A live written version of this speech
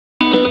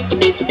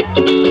My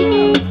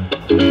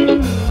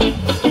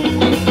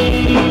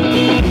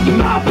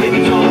baby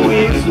don't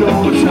waste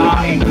no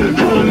time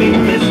calling me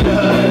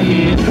mister,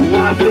 yeah.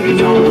 My baby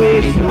don't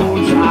waste no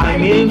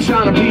time ain't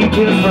trying to be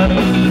different.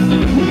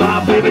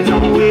 My baby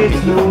don't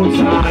waste no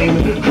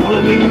time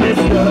calling me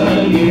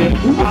mister, yeah.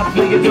 My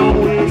baby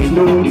don't waste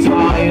no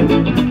time.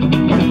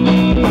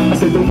 I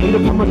said don't need it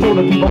from my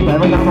shoulder, keep on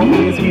bearing down on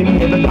me. It's getting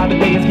heavy by the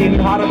day, it's getting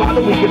harder by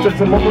the week. It's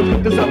just a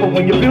moment to suffer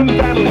when you're building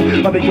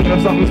family. By thinking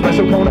of something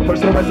special, calling a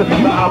personal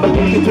recipe for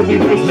obligation to be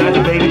raised and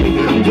agitated me.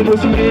 These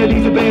emotional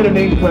entities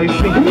abandoning place.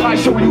 I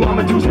show you I'm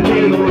a deuce and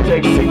dated or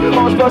take see.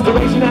 All this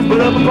frustration that's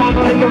put up upon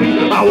my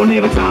hickory. I will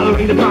never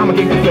tolerate the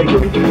promulgate the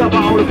fakery. Not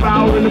all the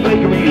foul in the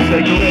bakery is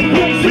sacred.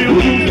 Real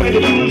juice, way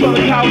the juice on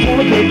the couch on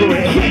the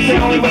bakery. The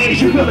only way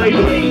you can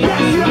label it.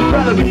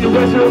 Rather be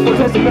arrested or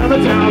protesting down the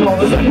town hall.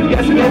 Second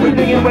guessing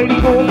everything and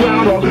waiting for a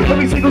ground hall.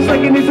 Every single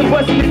second is a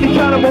question if you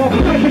count them all.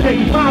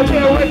 Reckoning, file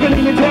tail,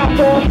 reckoning the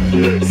downfall.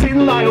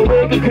 Sitting lie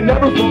awake, it can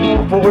never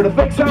fall. For the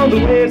fake sound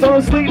of waves on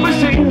a sleep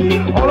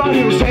machine. All I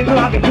hear is change, all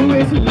I can do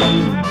is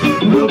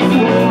look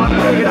for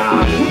it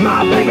out.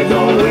 My baby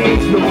don't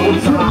waste no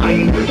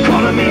time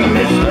calling me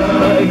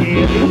mister,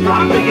 yeah.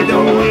 My baby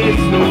don't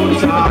waste no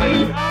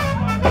time.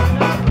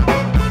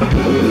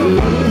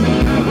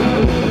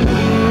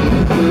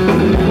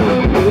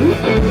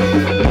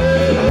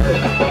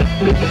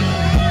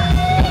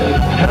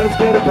 Let's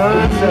get a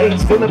burn stage,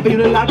 still I'm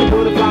feeling like a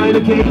butterfly in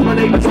a cage. My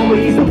neighbor told me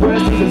he's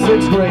depressed, he's in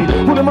 6th grade.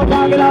 Put in my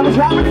pocket, I was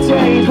driving to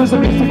change. For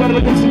some reason, better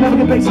vacation, never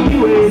get paid, so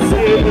anyway.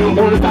 Said,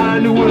 wanna start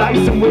a new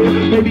life somewhere.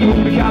 Maybe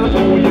move to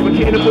California, but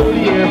can't afford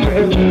the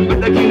airfare.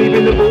 But I can't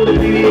even afford to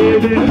be the air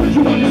there.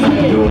 You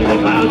understand, doing the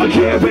clouds of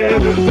care bear.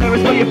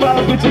 Paris for your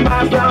father, put your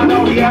minds down.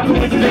 All the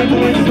affluences,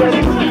 influences,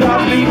 ready to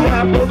stop me.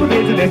 Half both of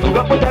incidents.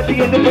 Up with that, the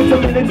end of it's a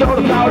minute, all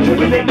the power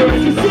driven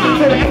ignorance.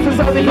 Better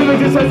exercise the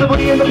feelings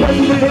incessantly in the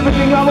present and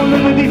everything I want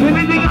living.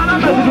 Anything on our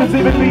messages,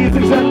 even me is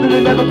accepted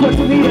and never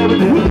question the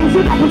evidence.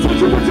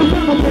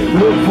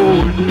 Look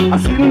forward, I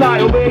sit and lie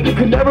awake, it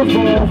could never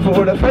fall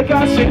for the fake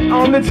ass shit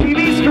on the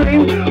TV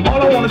screen.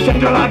 All I wanna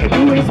change, all I can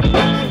do is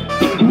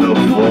look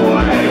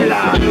for it.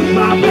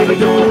 My baby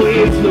don't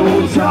waste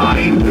no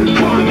time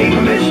calling me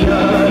mister,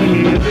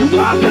 yeah.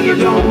 My baby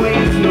don't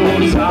waste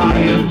no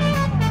time.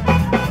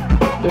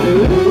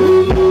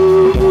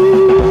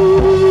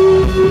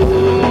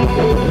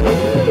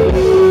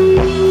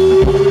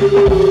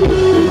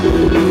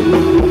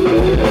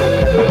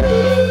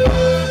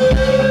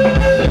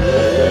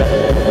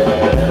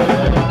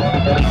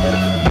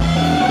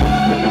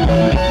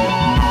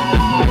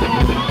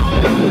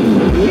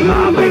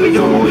 My baby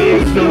don't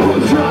waste no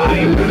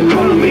time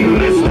calling me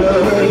mister,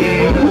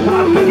 yeah.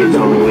 My baby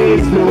don't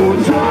waste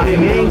no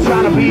time ain't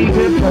trying to be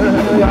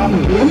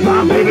different.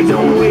 My baby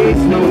don't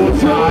waste no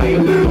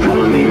time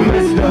calling me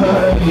mister,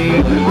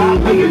 yeah. My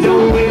baby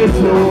don't waste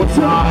no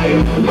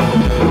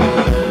time.